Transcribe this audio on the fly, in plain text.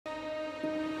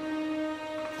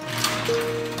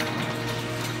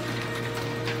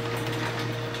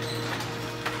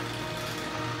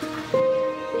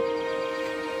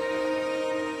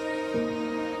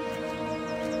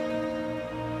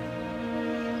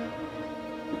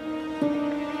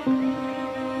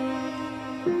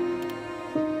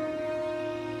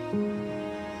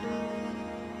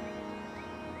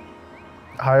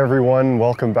Hi everyone,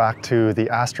 welcome back to the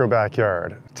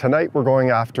AstroBackyard. Tonight we're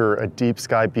going after a deep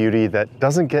sky beauty that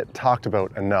doesn't get talked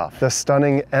about enough. The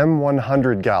stunning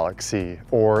M100 Galaxy,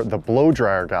 or the blow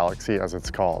dryer Galaxy as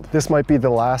it's called. This might be the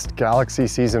last Galaxy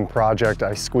season project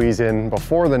I squeeze in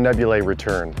before the nebulae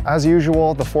return. As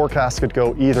usual, the forecast could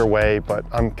go either way, but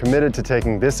I'm committed to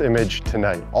taking this image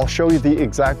tonight. I'll show you the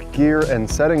exact gear and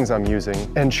settings I'm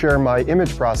using and share my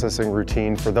image processing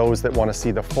routine for those that want to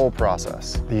see the full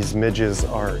process. These midges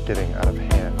are getting out of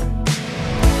hand.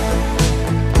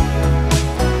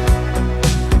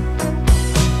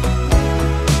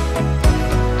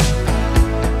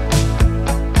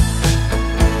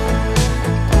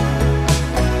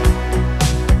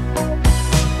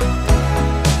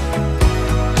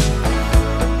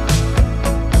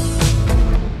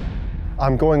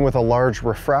 I'm going with a large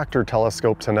refractor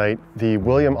telescope tonight, the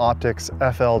William Optics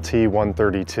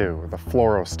FLT-132, the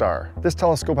Fluorostar. This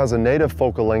telescope has a native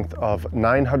focal length of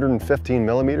 915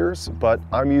 millimeters, but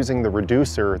I'm using the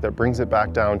reducer that brings it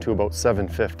back down to about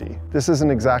 750. This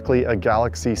isn't exactly a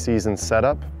Galaxy season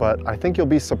setup, but I think you'll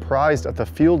be surprised at the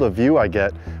field of view I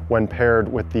get when paired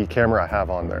with the camera I have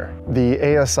on there. The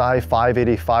ASI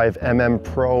 585mm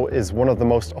Pro is one of the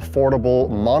most affordable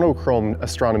monochrome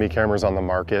astronomy cameras on the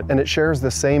market, and it shares the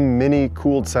same mini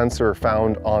cooled sensor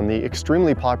found on the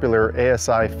extremely popular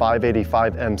ASI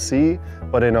 585MC,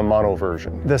 but in a mono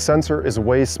version. The sensor is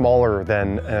way smaller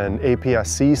than an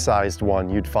APS-C sized one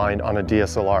you'd find on a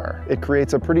DSLR. It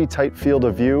creates a pretty tight field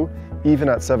of view, even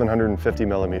at 750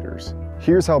 millimeters.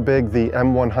 Here's how big the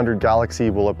M100 Galaxy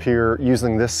will appear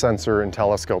using this sensor and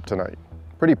telescope tonight.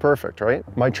 Pretty perfect, right?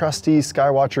 My trusty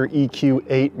Skywatcher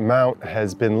EQ8 mount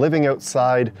has been living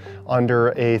outside under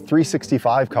a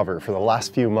 365 cover for the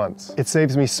last few months. It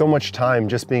saves me so much time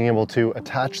just being able to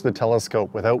attach the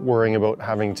telescope without worrying about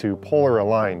having to polar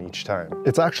align each time.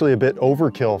 It's actually a bit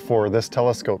overkill for this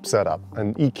telescope setup.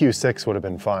 An EQ6 would have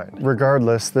been fine.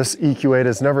 Regardless, this EQ8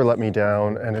 has never let me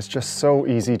down, and it's just so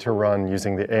easy to run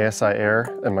using the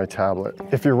ASIAIR and my tablet.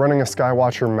 If you're running a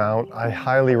Skywatcher mount, I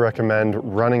highly recommend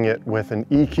running it with an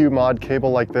EQ mod cable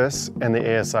like this and the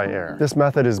ASIAIR. This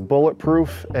method is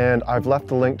bulletproof, and I've left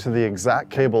the link to the exact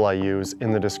cable I use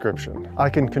in the description. I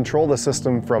can control the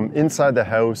system from inside the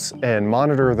house and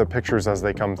monitor the pictures as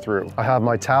they come through. I have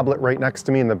my tablet right next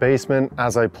to me in the basement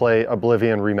as I play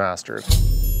Oblivion Remastered.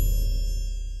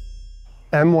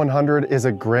 M100 is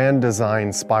a grand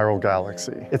design spiral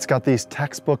galaxy. It's got these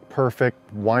textbook perfect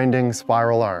winding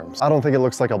spiral arms. I don't think it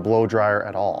looks like a blow dryer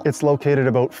at all. It's located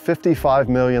about 55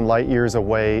 million light years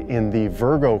away in the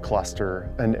Virgo cluster,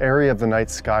 an area of the night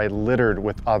sky littered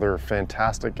with other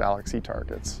fantastic galaxy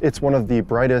targets. It's one of the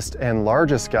brightest and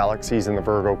largest galaxies in the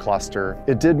Virgo cluster.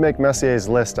 It did make Messier's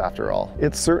list after all.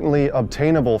 It's certainly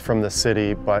obtainable from the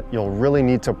city, but you'll really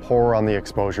need to pour on the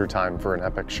exposure time for an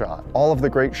epic shot. All of the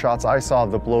great shots I saw of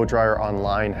the blow dryer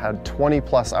online had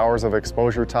 20+ hours of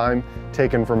exposure time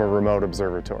taken from a remote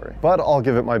observatory. But I'll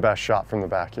give it my best shot from the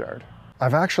backyard.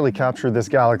 I've actually captured this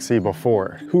galaxy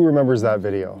before. Who remembers that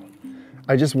video?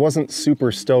 I just wasn't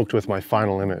super stoked with my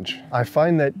final image. I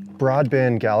find that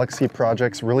broadband galaxy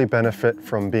projects really benefit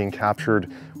from being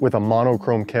captured with a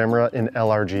monochrome camera in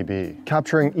LRGB.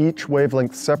 Capturing each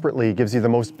wavelength separately gives you the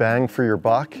most bang for your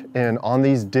buck, and on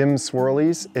these dim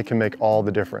swirlies, it can make all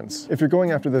the difference. If you're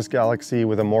going after this galaxy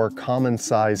with a more common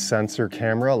size sensor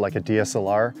camera like a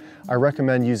DSLR, I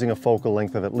recommend using a focal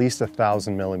length of at least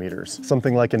 1,000 millimeters.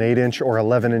 Something like an 8-inch or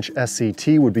 11-inch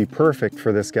SCT would be perfect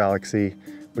for this galaxy,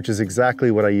 which is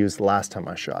exactly what I used last time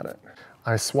I shot it.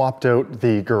 I swapped out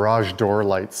the garage door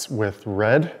lights with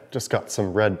red, just got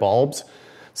some red bulbs.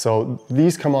 So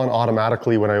these come on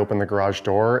automatically when I open the garage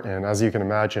door, and as you can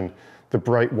imagine, the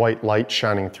bright white light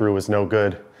shining through is no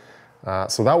good.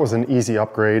 So that was an easy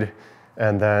upgrade.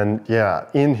 And then, yeah,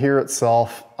 in here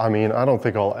itself, I mean, I don't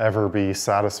think I'll ever be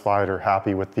satisfied or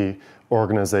happy with the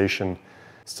organization.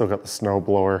 Still got the snow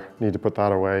blower, need to put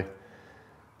that away.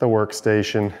 The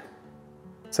workstation,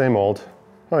 same old.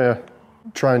 Oh yeah,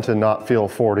 trying to not feel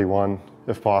 41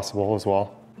 if possible as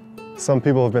well. Some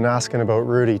people have been asking about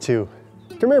Rudy too.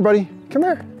 Come here, buddy, come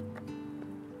here.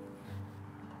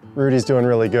 Rudy's doing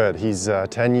really good. He's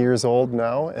 10 years old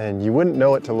now, and you wouldn't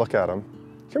know it to look at him.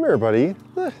 Come here, buddy.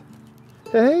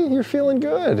 Hey, you're feeling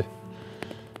good.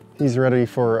 He's ready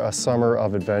for a summer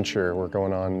of adventure. We're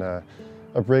going on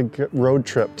a big road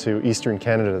trip to Eastern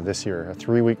Canada this year, a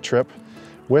 3-week trip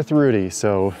with Rudy.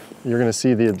 So you're gonna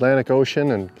see the Atlantic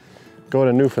Ocean and go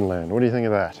to Newfoundland. What do you think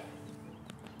of that?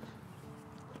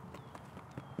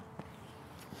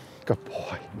 Good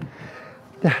boy.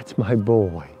 That's my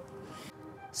boy.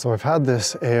 So I've had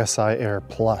this ASIAIR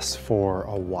Plus for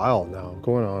a while now,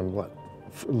 going on what,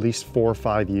 at least 4 or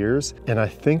 5 years. And I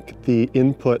think the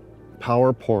input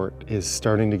power port is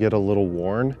starting to get a little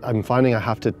worn. I'm finding I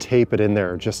have to tape it in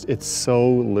there. Just, it's so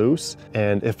loose.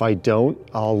 And if I don't,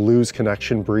 I'll lose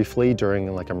connection briefly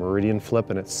during like a meridian flip,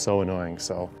 and it's so annoying.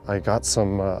 So I got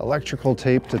some electrical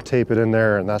tape to tape it in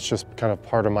there, and that's just kind of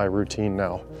part of my routine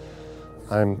now.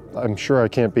 I'm sure I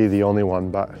can't be the only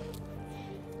one, but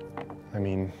I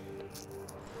mean,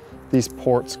 these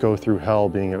ports go through hell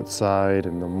being outside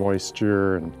and the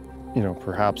moisture, and you know,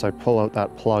 perhaps I pull out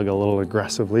that plug a little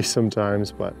aggressively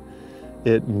sometimes, but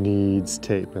it needs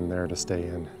tape in there to stay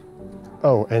in.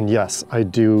 Oh, and yes, I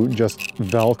do just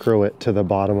Velcro it to the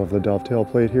bottom of the dovetail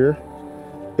plate here.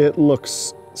 It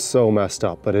looks so messed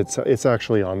up, but it's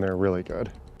actually on there really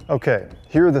good. Okay,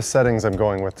 here are the settings I'm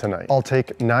going with tonight. I'll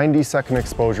take 90-second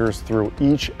exposures through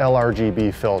each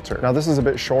LRGB filter. Now this is a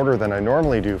bit shorter than I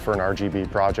normally do for an RGB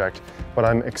project, but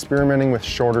I'm experimenting with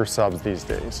shorter subs these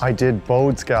days. I did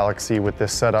Bode's Galaxy with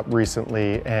this setup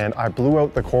recently, and I blew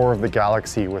out the core of the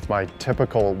Galaxy with my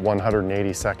typical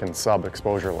 180-second sub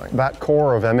exposure length. That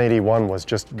core of M81 was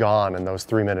just gone in those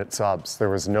 3-minute subs. There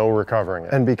was no recovering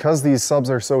it. And because these subs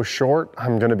are so short,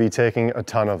 I'm gonna be taking a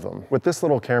ton of them. With this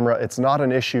little camera, it's not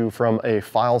an issue from a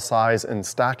file size and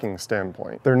stacking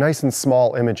standpoint. They're nice and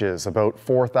small images, about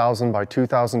 4,000 by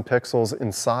 2,000 pixels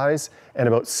in size and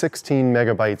about 16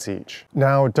 megabytes each.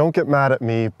 Now, don't get mad at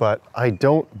me, but I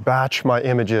don't batch my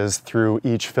images through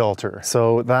each filter.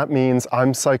 So that means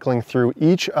I'm cycling through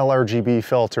each LRGB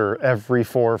filter every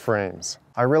 4 frames.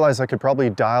 I realized I could probably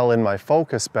dial in my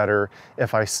focus better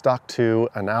if I stuck to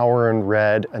an hour in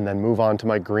red and then move on to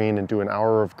my green and do an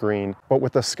hour of green. But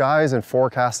with the skies and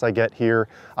forecasts I get here,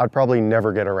 I'd probably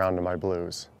never get around to my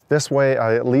blues. This way,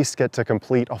 I at least get to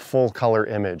complete a full color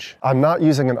image. I'm not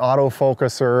using an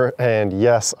autofocuser, and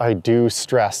yes, I do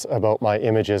stress about my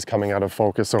images coming out of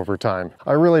focus over time.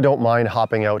 I really don't mind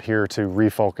hopping out here to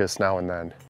refocus now and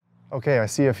then. Okay, I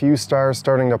see a few stars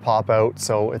starting to pop out,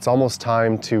 so it's almost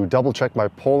time to double check my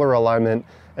polar alignment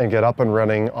and get up and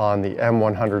running on the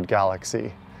M100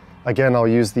 Galaxy. Again, I'll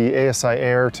use the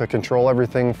ASIAIR to control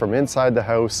everything from inside the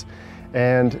house,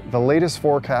 and the latest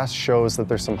forecast shows that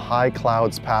there's some high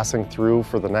clouds passing through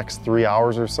for the next 3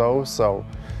 hours or so, so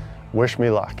wish me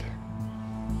luck.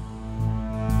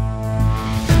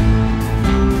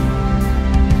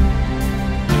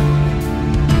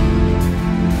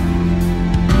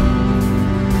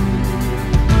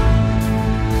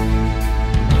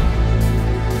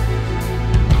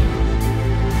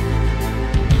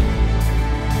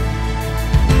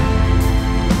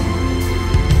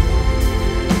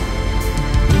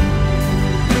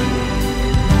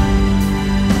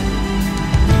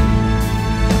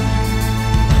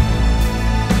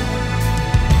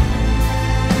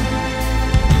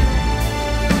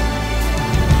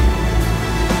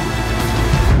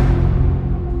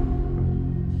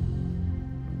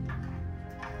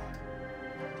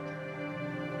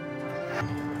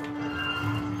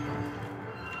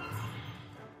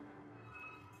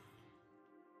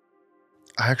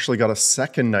 I actually got a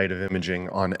second night of imaging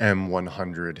on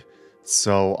M100.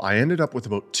 So I ended up with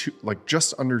about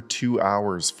just under 2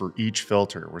 hours for each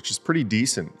filter, which is pretty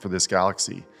decent for this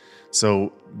Galaxy.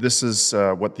 So this is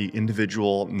what the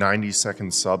individual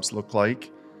 90-second subs look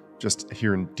like, just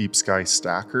here in Deep Sky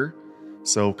Stacker.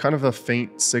 So kind of a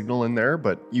faint signal in there,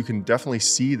 but you can definitely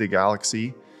see the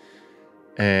Galaxy.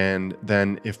 And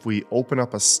then if we open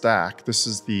up a stack, this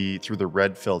is through the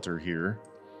red filter here.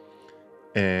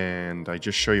 And I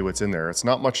just show you what's in there. It's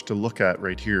not much to look at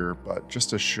right here, but just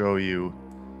to show you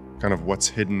kind of what's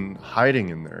hiding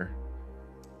in there.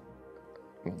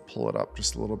 We'll pull it up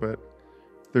just a little bit.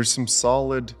 There's some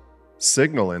solid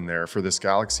signal in there for this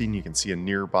Galaxy, and you can see a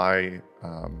nearby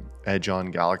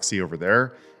edge-on Galaxy over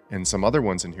there, and some other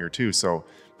ones in here too. So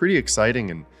pretty exciting,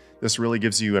 and this really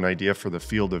gives you an idea for the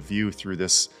field of view through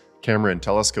this camera and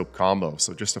telescope combo.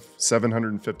 So just a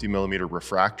 750 millimeter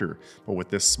refractor, but with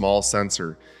this small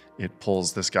sensor, it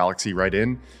pulls this Galaxy right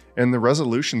in. And the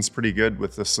resolution's pretty good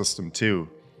with this system too.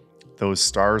 Those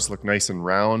stars look nice and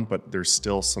round, but there's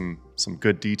still some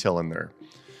good detail in there.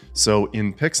 So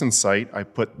in PixInsight, I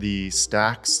put the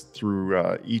stacks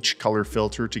through each color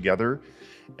filter together,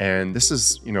 And this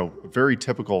is, very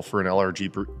typical for an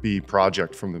LRGB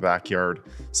project from the backyard.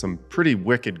 Some pretty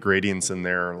wicked gradients in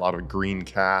there, a lot of green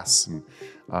casts. And,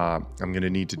 I'm gonna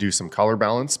need to do some color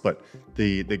balance, but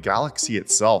the Galaxy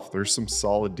itself, there's some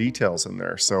solid details in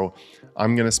there. So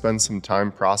I'm gonna spend some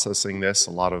time processing this,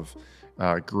 a lot of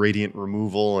gradient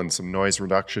removal and some noise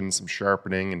reduction, some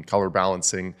sharpening and color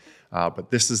balancing. But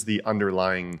this is the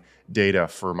underlying data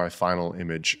for my final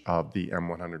image of the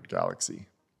M100 Galaxy.